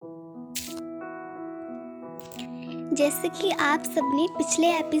जैसे कि आप सबने पिछले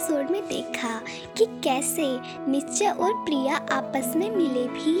एपिसोड में देखा कि कैसे निश्चय और प्रिया आपस में मिले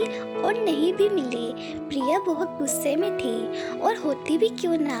भी और नहीं भी मिले। प्रिया बहुत गुस्से में थी और होती भी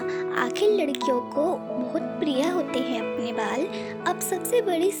क्यों ना, आखिर लड़कियों को बहुत प्रिय होते हैं अपने बाल। अब सबसे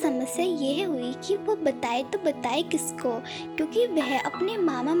बड़ी समस्या यह हुई कि वो बताए तो बताए किसको, क्योंकि वह अपने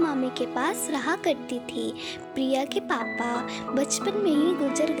मामा मामी के पास रहा करती थी। प्रिया के पापा बचपन में ही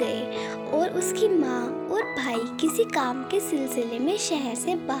गुजर गए और उसकी माँ और भाई किसी काम के सिलसिले में शहर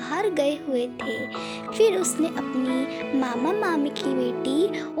से बाहर गए हुए थे। फिर उसने अपनी मामा मामी की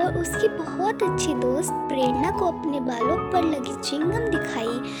बेटी और उसकी बहुत अच्छी दोस्त प्रेरणा को अपने बालों पर लगी च्युइंगम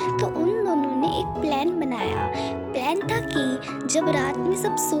दिखाई, तो उन दोनों ने एक प्लान बनाया। प्लान था कि जब रात में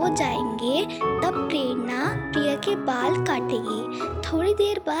सब सो जाएंगे तब प्रेरणा प्रिया के बाल काटेगी। थोड़ी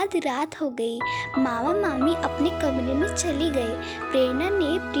देर बाद रात हो गई, मामा मामी अपने कमरे में चली गई। प्रेरणा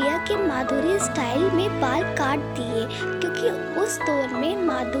ने प्रिया के माधुरी स्टाइल में बाल काट दिए, क्योंकि उस दौर में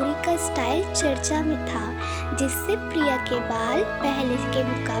माधुरी का स्टाइल चर्चा में था, जिससे प्रिया के बाल पहले के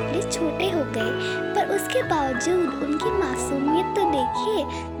मुकाबले छोटे हो गए। पर उसके बावजूद उनकी मासूमियत तो देखिए,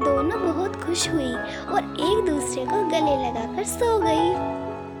 दोनों बहुत खुश हुई और एक दूसरे को गले लगाकर सो गई।